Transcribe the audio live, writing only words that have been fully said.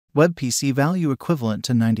Web PC value equivalent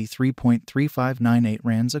to 93.3598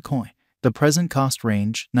 rands a coin. The present cost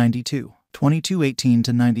range 92.2218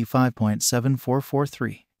 to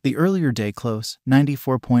 95.7443. The earlier day close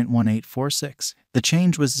 94.1846. The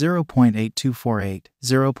change was 0.8248,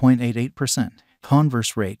 0.88%.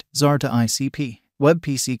 Converse rate ZAR to ICP. Web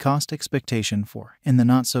PC cost expectation for in the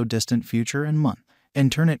not so distant future and month.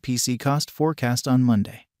 Internet PC cost forecast on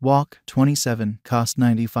Monday. Walk 27 cost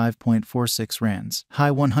 95.46 rands, high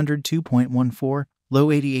 102.14, low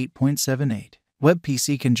 88.78. Web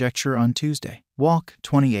PC conjecture on Tuesday. Walk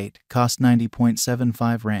 28 cost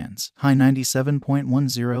 90.75 rands, high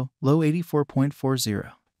 97.10, low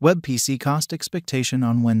 84.40. Web PC cost expectation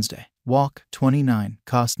on Wednesday. Walk 29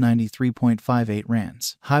 cost 93.58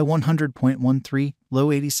 rands, high 100.13, low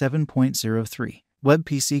 87.03. Web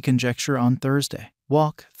PC conjecture on Thursday.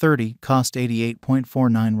 Walk 30 cost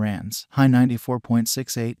 88.49 rands, high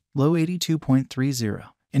 94.68, low 82.30.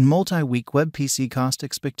 In multi-week web PC cost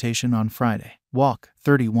expectation on Friday. Walk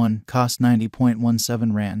 31 cost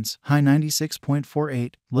 90.17 rands, high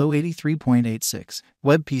 96.48, low 83.86.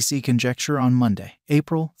 Web PC conjecture on Monday.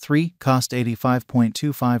 April 3 cost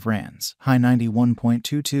 85.25 rands, high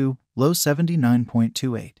 91.22, low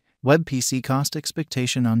 79.28. Web PC cost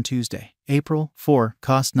expectation on Tuesday. April 4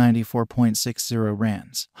 cost 94.60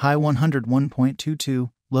 rands, high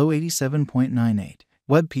 101.22, low 87.98.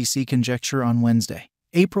 Web PC conjecture on Wednesday.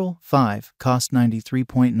 April 5 cost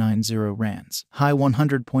 93.90 rands, high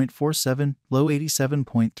 100.47, low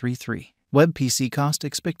 87.33. Web PC cost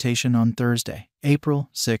expectation on Thursday.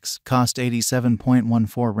 April 6 cost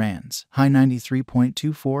 87.14 rands, high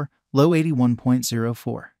 93.24, low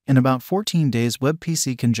 81.04. In about 14 days web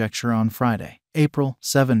PC conjecture on Friday. April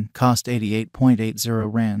 7 cost 88.80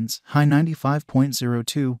 rands, high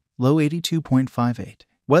 95.02, low 82.58.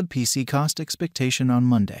 Web PC cost expectation on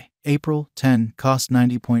Monday. April 10 cost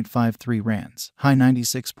 90.53 rands, high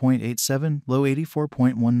 96.87, low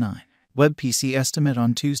 84.19. Web PC estimate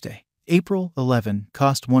on Tuesday. April 11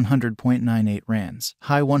 cost 100.98 rands,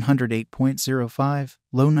 high 108.05,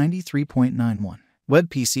 low 93.91. Web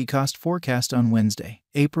PC cost forecast on Wednesday.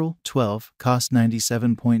 April 12 cost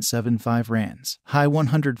 97.75 rands, high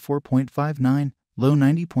 104.59, low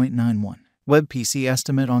 90.91. Web PC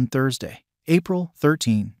estimate on Thursday. April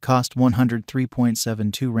 13 cost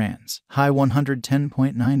 103.72 rands, high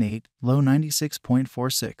 110.98, low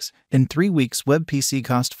 96.46. In 3 weeks web PC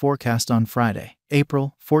cost forecast on Friday.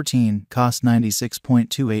 April 14 cost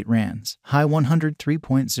 96.28 rands, high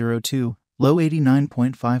 103.02, low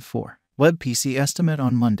 89.54. Web PC estimate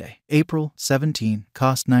on Monday. April 17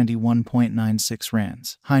 cost 91.96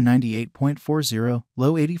 rands, high 98.40,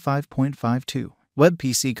 low 85.52. Web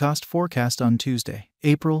PC cost forecast on Tuesday.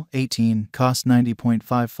 April 18 cost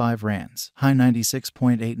 90.55 rands, high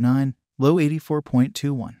 96.89, low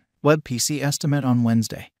 84.21. Web PC estimate on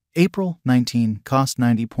Wednesday. April 19 cost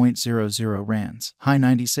 90.00 rands, high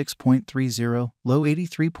 96.30, low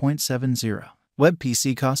 83.70. Web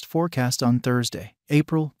PC cost forecast on Thursday.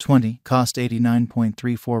 April 20 cost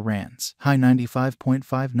 89.34 rands, high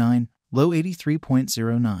 95.59, low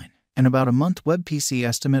 83.09. In about a month web PC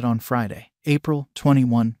estimate on Friday. April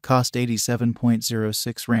 21 cost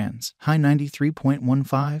 87.06 rands, high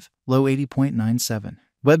 93.15, low 80.97.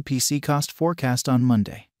 Web PC cost forecast on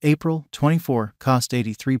Monday. April 24 cost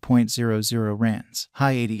 83.00 rands,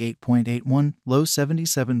 high 88.81, low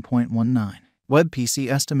 77.19. Web PC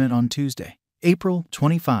estimate on Tuesday. April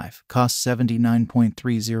 25 cost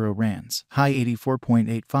 79.30 rands, high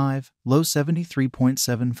 84.85, low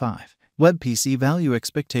 73.75. Web PC value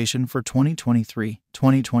expectation for 2023,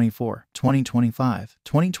 2024, 2025,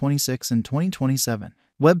 2026, and 2027.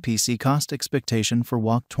 Web PC cost expectation for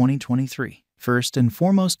Walk 2023. First and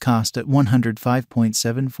foremost cost at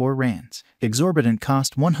 105.74 rands. Exorbitant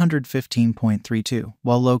cost 115.32,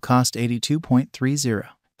 while low cost 82.30.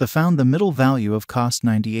 Found the middle value of cost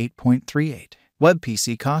 98.38. Web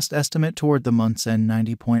PC cost estimate toward the month's end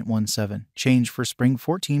 90.17, change for spring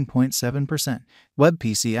 14.7%. Web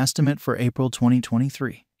PC estimate for April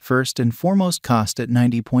 2023. First and foremost cost at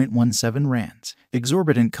 90.17 rands.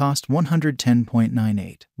 Exorbitant cost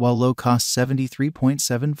 110.98, while low cost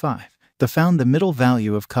 73.75. Found the middle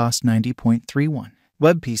value of cost 90.31.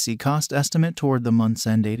 Web PC cost estimate toward the month's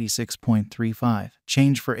end 86.35,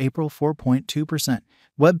 change for April 4.2%.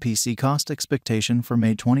 Web PC cost expectation for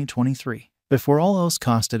May 2023. Before all else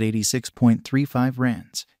cost at 86.35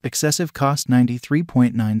 rands. Excessive cost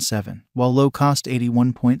 93.97, while low cost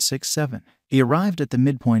 81.67. He arrived at the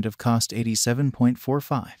midpoint of cost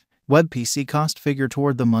 87.45. Web PC cost figure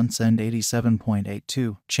toward the month's end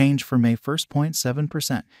 87.82, change for May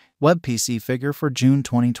 1.7%. Web PC figure for June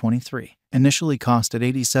 2023. Initially cost at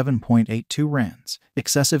 87.82 rands,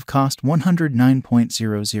 excessive cost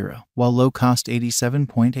 109.00, while low cost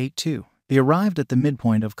 87.82. They arrived at the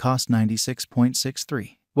midpoint of cost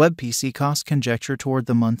 96.63. Web PC cost conjecture toward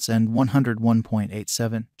the month's end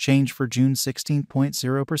 101.87, change for June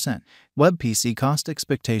 16.0%. Web PC cost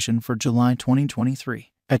expectation for July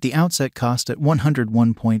 2023. At the outset cost at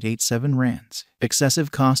 101.87 rands,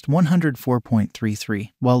 excessive cost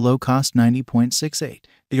 104.33, while low cost 90.68.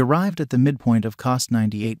 They arrived at the midpoint of cost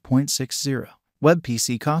 98.60. Web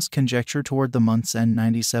PC cost conjecture toward the month's end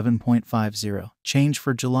 97.50, change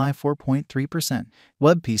for July 4.3%.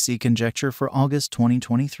 Web PC conjecture for August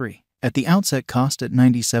 2023. At the outset cost at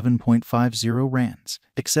 97.50 rands,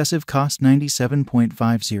 excessive cost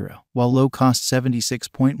 97.50, while low cost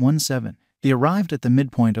 76.17. They arrived at the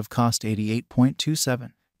midpoint of cost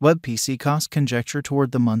 88.27. Web PC cost conjecture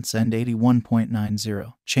toward the month's end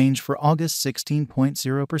 81.90, change for August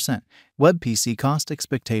 16.0%. Web PC cost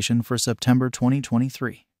expectation for September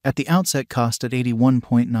 2023. At the outset cost at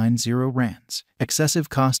 81.90 rands, excessive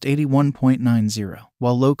cost 81.90,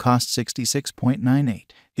 while low cost 66.98.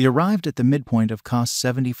 They arrived at the midpoint of cost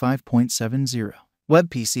 75.70. Web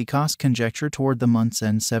PC cost conjecture toward the month's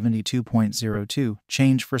end 72.02,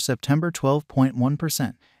 change for September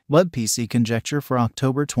 12.1%. Web PC conjecture for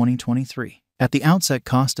October 2023. At the outset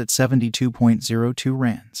cost at 72.02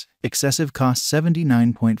 rands, excessive cost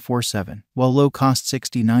 79.47, while low cost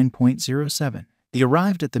 69.07. They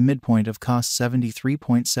arrived at the midpoint of cost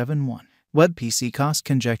 73.71. Web PC cost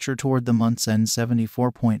conjecture toward the month's end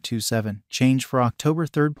 74.27, change for October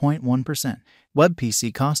 3.1%. Web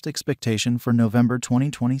PC cost expectation for November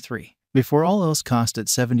 2023. Before all else cost at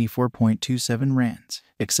 74.27 rands,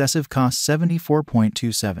 excessive cost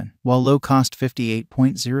 74.27, while low cost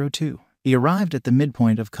 58.02. He arrived at the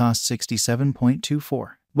midpoint of cost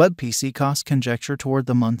 67.24. Web PC cost conjecture toward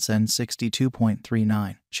the month's end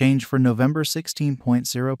 62.39, change for November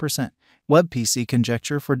 16.0%. Web PC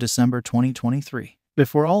conjecture for December 2023.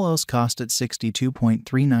 Before all else cost at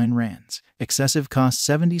 62.39 rands, excessive cost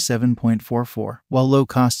 77.44, while low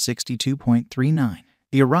cost 62.39.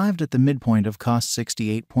 He arrived at the midpoint of cost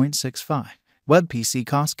 68.65. Web PC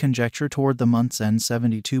cost conjecture toward the month's end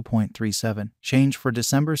 72.37, change for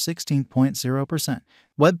December 16.0%.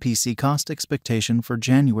 Web PC cost expectation for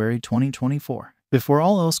January 2024. Before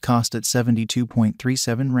all else cost at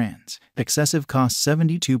 72.37 rands, excessive cost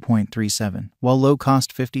 72.37, while low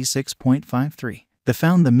cost 56.53. They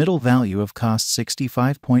found the middle value of cost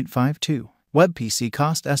 65.52. Web PC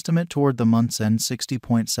cost estimate toward the month's end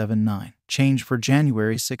 60.79, change for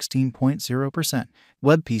January 16.0%.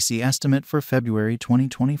 Web PC estimate for February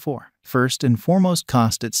 2024. First and foremost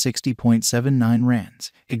cost at 60.79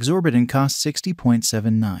 rands, exorbitant cost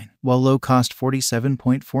 60.79, while low cost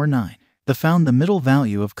 47.49. They found the middle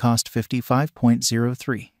value of cost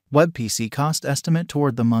 55.03. Web PC cost estimate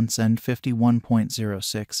toward the month's end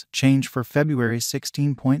 51.06, change for February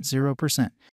 16.0%.